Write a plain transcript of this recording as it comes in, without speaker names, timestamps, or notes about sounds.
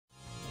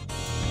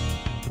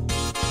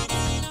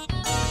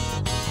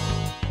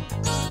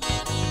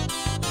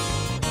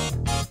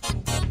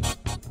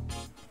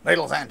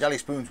Ladles and jelly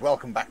spoons,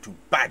 welcome back to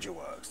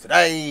Badgerworks.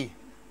 Today,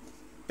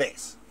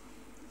 this.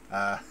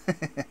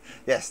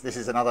 Yes, this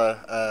is another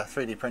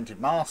 3D printed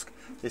mask.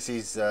 This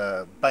is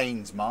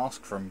Bane's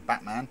mask from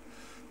Batman.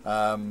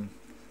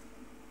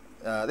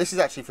 This is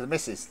actually for the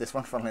missus, this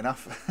one, funnily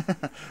enough.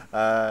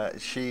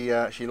 She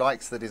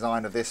likes the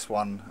design of this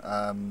one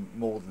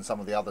more than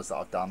some of the others that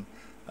I've done.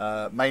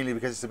 Mainly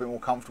because it's a bit more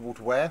comfortable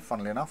to wear,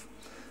 funnily enough.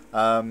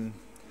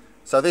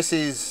 So this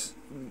is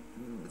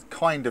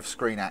kind of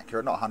screen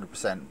accurate, not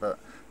 100%, but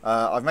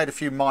I've made a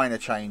few minor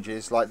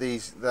changes, like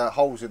the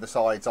holes in the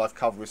sides I've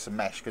covered with some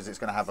mesh because it's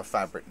going to have a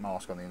fabric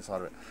mask on the inside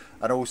of it,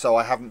 and also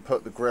I haven't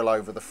put the grill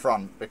over the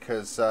front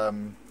because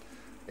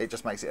it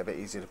just makes it a bit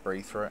easier to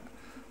breathe through it.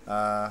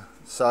 Yeah,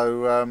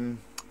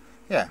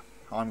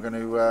 I'm going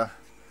to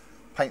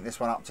paint this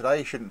one up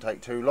today. Shouldn't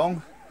take too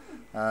long,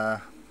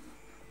 and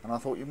I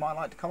thought you might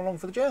like to come along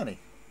for the journey,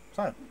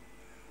 so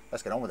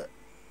let's get on with it.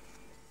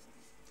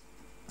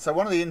 So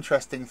one of the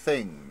interesting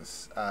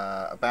things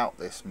about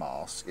this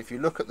mask, if you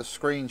look at the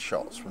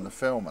screenshots from the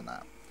film and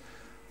that,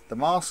 the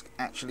mask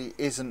actually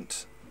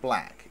isn't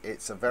black,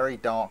 it's a very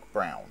dark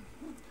brown.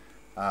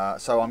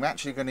 So I'm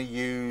actually going to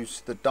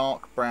use the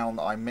dark brown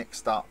that I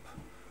mixed up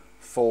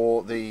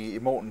for the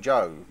Immortan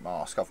Joe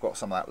mask. I've got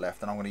some of that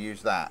left, and I'm going to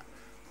use that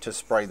to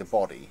spray the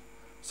body.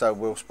 So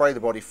we'll spray the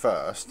body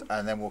first,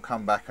 and then we'll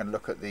come back and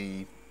look at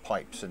the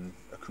pipes and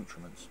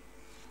accoutrements.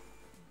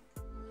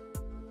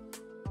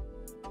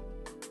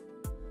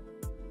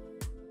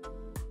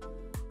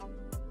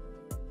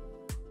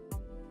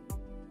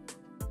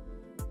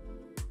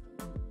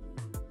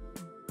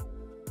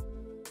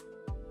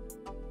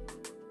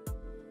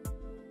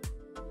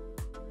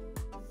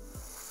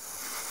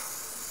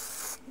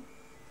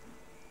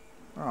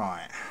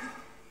 Right,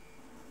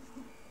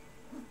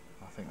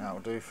 I think that'll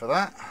do for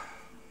that.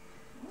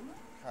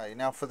 Okay,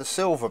 now for the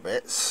silver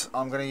bits,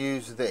 I'm going to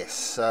use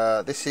this.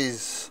 This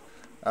is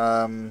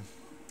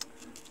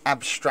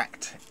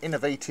Abstract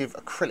Innovative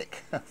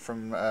Acrylic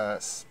from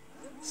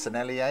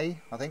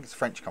Sennelier, I think it's a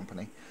French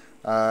company.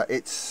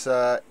 It's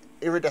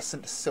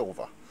iridescent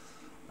silver,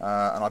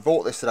 and I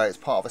bought this today. It's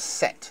part of a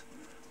set,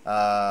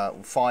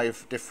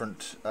 5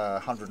 different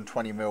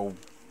 120mm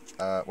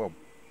well,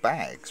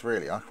 bags,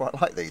 really. I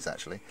quite like these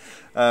actually.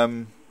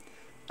 Yeah,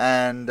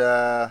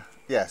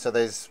 so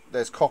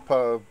there's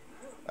copper,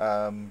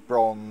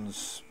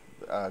 bronze,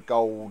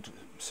 gold,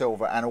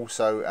 silver, and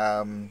also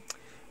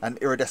an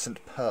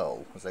iridescent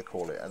pearl, as they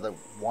call it.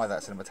 Why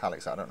that's in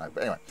metallics, I don't know,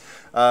 but anyway.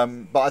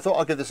 But I thought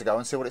I'd give this a go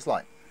and see what it's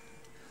like.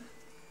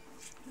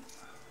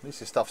 At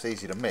least this stuff's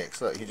easy to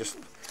mix. Look, you just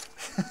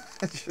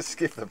just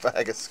give the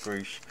bag a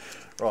squoosh.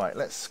 Right,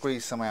 let's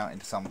squeeze some out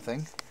into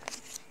something.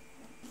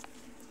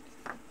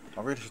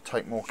 I really should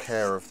take more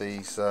care of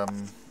these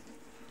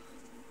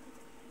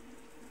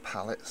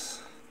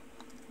pallets.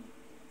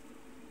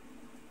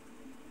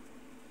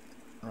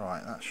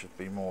 Right, that should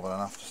be more than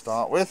enough to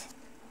start with.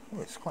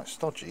 Oh, it's quite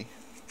stodgy.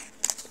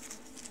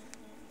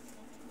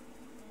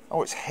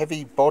 Oh, it's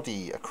heavy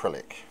body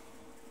acrylic.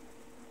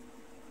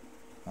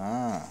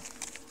 Ah,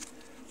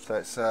 so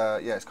it's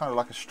yeah, it's kind of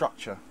like a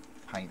structure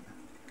paint.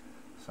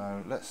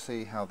 So let's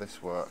see how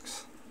this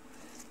works.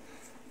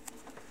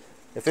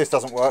 If this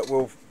doesn't work,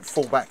 we'll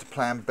fall back to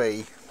plan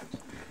B.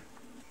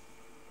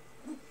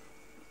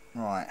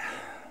 Right.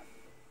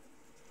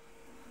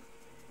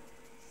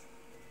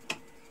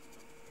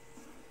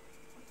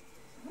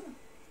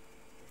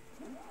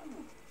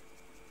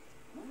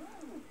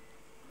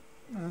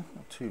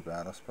 Not too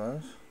bad, I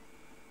suppose.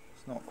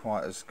 It's not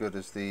quite as good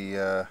as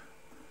the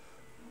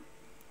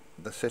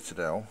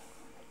Citadel,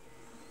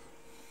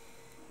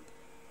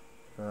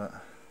 but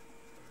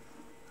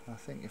I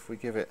think if we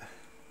give it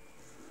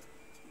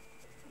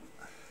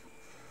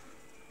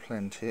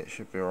plenty, it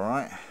should be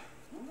alright.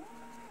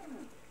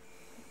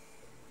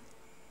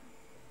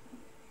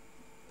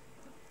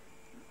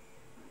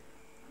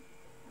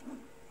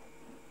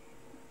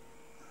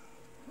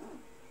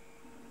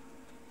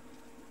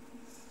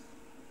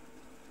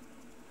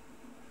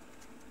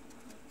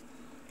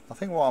 I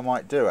think what I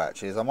might do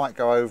actually is I might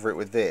go over it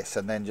with this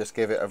and then just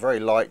give it a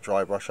very light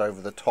dry brush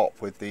over the top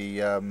with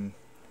the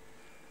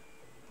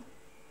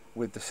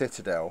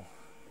Citadel,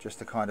 just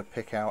to kind of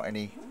pick out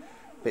any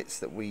bits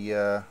that we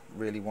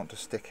really want to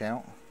stick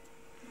out.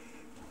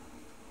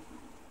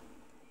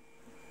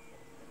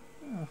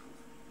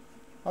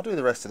 I'll do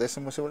the rest of this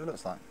and we'll see what it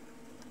looks like.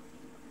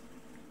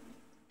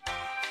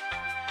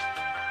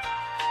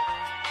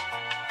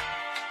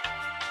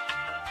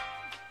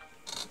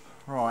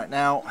 Right,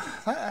 now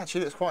that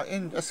actually looks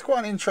it's quite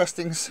an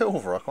interesting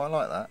silver. I quite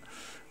like that.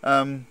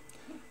 And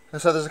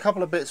so there's a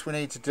couple of bits we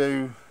need to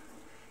do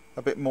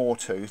a bit more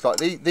to. It's like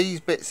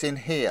these bits in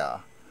here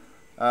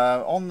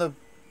on the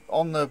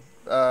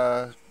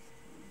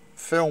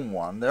film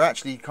one, they're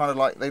actually kind of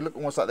like, they look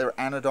almost like they're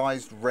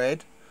anodized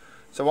red.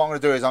 So what I'm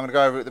going to do is I'm going to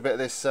go over with a bit of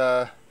this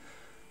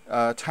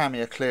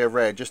Tamiya clear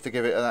red, just to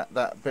give it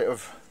that bit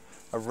of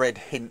a red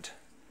hint.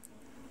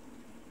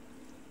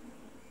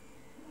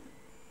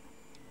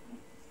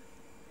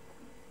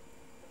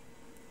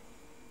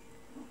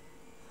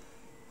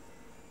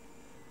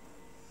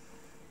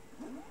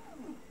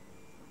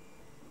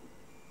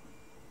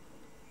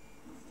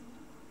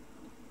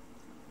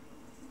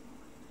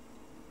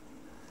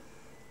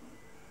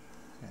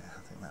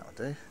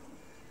 that'll do.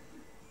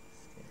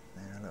 Get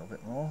there a little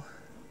bit more.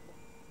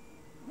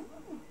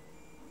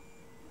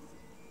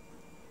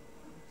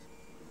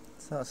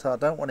 So I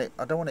don't want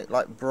it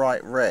like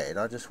bright red.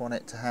 I just want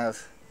it to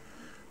have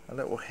a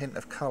little hint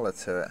of colour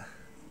to it.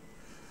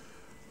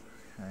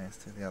 Okay, let's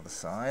do the other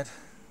side.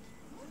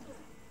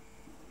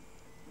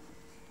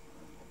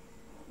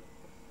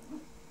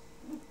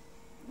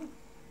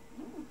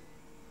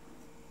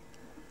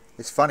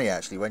 It's funny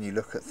actually when you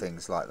look at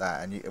things like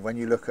that, and when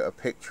you look at a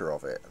picture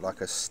of it,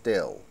 like a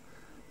still,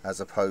 as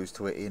opposed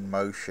to it in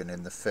motion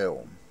in the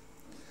film,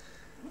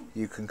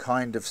 you can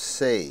kind of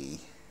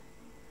see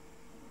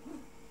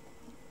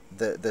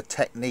the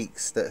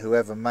techniques that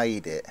whoever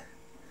made it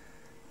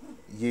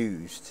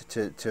used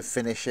to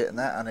finish it and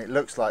that, and it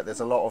looks like there's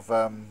a lot of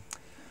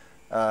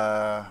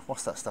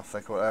what's that stuff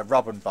they call it?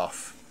 Rub and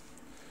buff.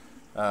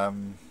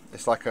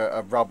 It's like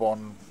a rub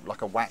on,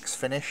 like a wax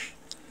finish.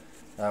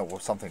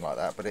 Or something like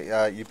that,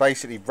 but you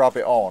basically rub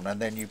it on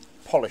and then you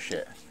polish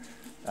it,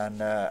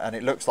 and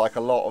it looks like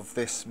a lot of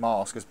this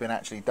mask has been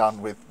actually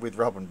done with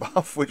rub and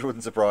buff, which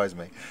wouldn't surprise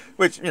me.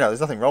 Which, you know, there's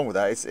nothing wrong with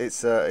that.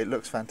 It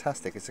looks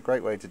fantastic. It's a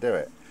great way to do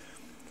it.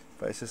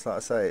 But it's just like I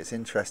say, it's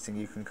interesting.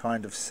 You can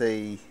kind of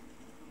see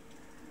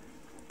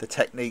the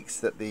techniques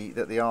that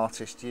the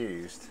artist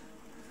used.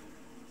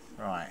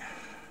 Right.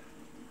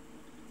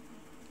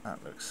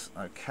 That looks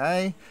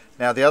okay.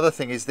 Now the other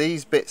thing is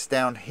these bits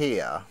down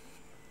here.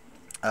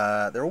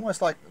 They're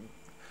almost like,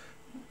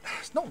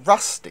 it's not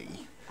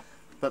rusty,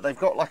 but they've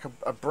got like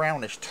a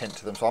brownish tint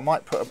to them, so I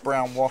might put a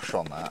brown wash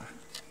on that.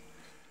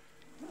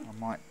 I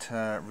might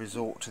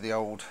resort to the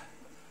old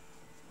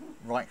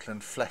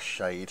Reichland flesh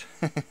shade.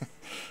 So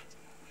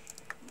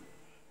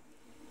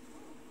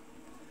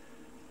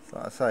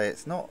like I say,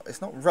 it's not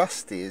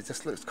rusty, it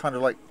just looks kind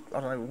of like, I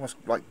don't know, almost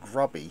like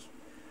grubby.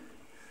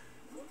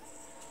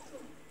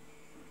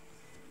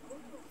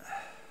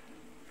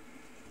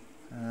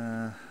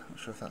 Not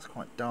sure if that's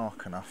quite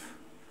dark enough.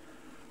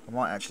 I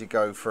might actually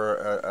go for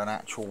an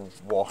actual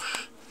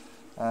wash.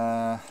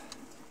 Brown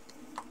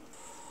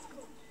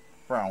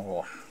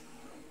wash.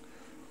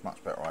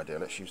 Much better idea.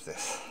 Let's use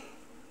this.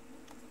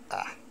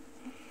 Ah.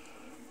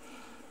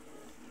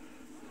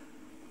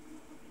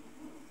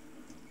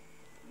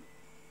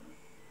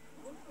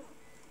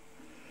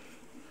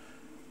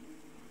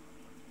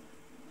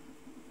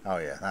 Oh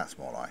yeah, that's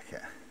more like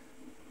it.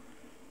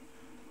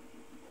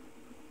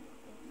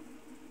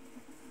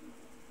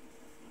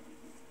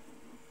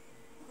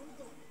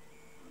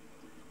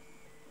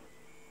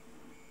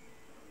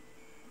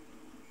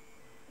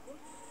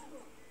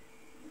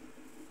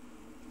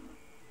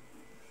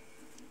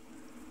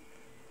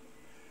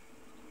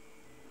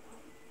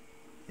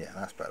 Yeah,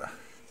 that's better.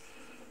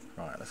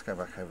 Right, let's go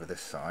back over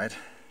this side.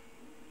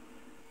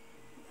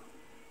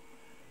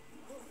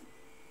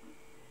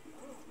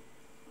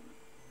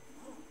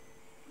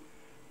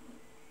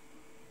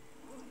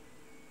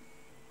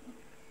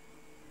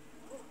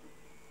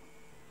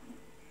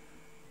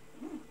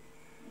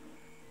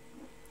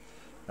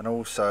 And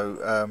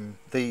also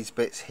these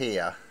bits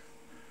here,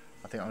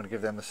 I think I'm going to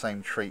give them the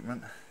same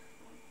treatment.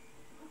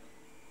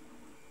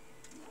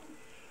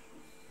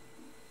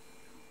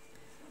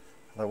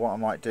 Although what I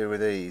might do with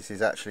these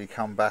is actually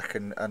come back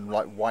and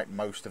like wipe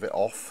most of it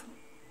off.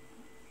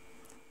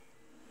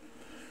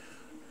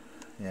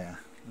 Yeah,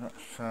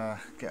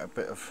 let's get a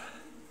bit of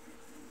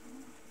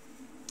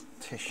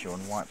tissue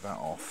and wipe that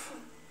off.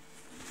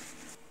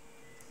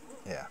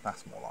 Yeah,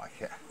 that's more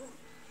like it.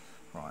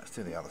 Right, let's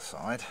do the other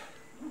side.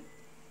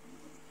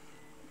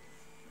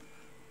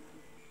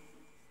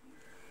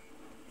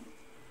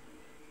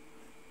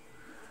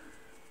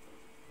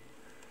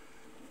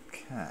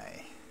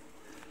 Okay.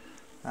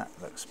 That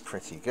looks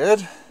pretty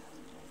good.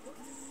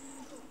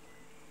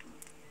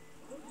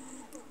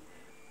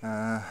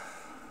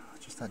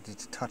 Just need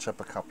to touch up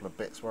a couple of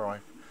bits where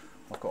I've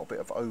got a bit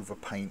of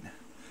overpaint.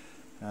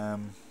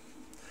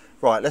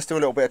 Right, let's do a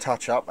little bit of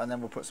touch up and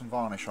then we'll put some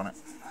varnish on it.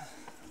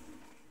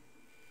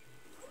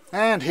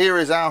 And here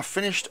is our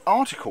finished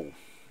article.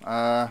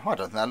 I don't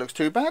think that looks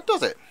too bad,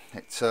 does it?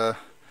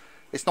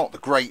 It's not the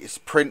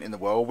greatest print in the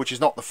world, which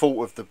is not the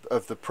fault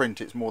of the print.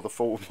 It's more the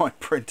fault of my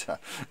printer.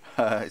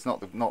 It's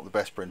not the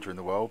best printer in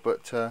the world,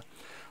 but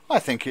I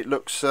think it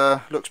looks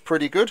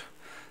pretty good.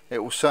 It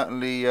will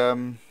certainly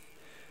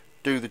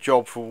do the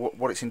job for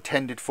what it's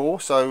intended for.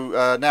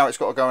 So now it's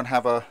got to go and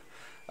have a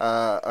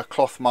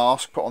cloth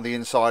mask put on the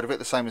inside of it,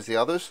 the same as the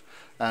others,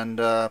 and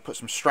put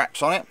some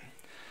straps on it,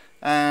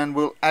 and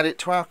we'll add it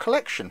to our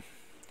collection.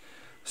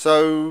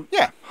 So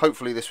yeah,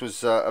 hopefully this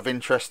was of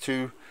interest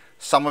to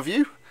some of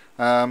you.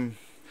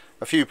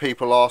 A few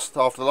people asked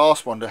after the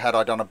last one, had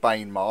I done a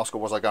Bane mask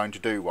or was I going to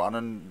do one,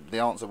 and the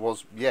answer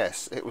was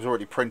yes. It was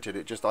already printed,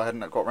 it just I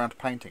hadn't got around to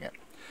painting it.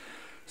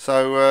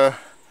 So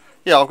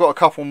yeah, I've got a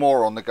couple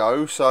more on the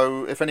go,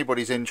 so if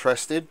anybody's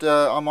interested,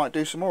 I might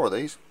do some more of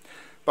these.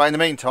 But in the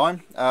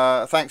meantime,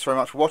 thanks very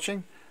much for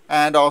watching,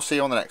 and I'll see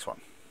you on the next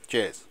one.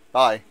 Cheers,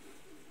 bye.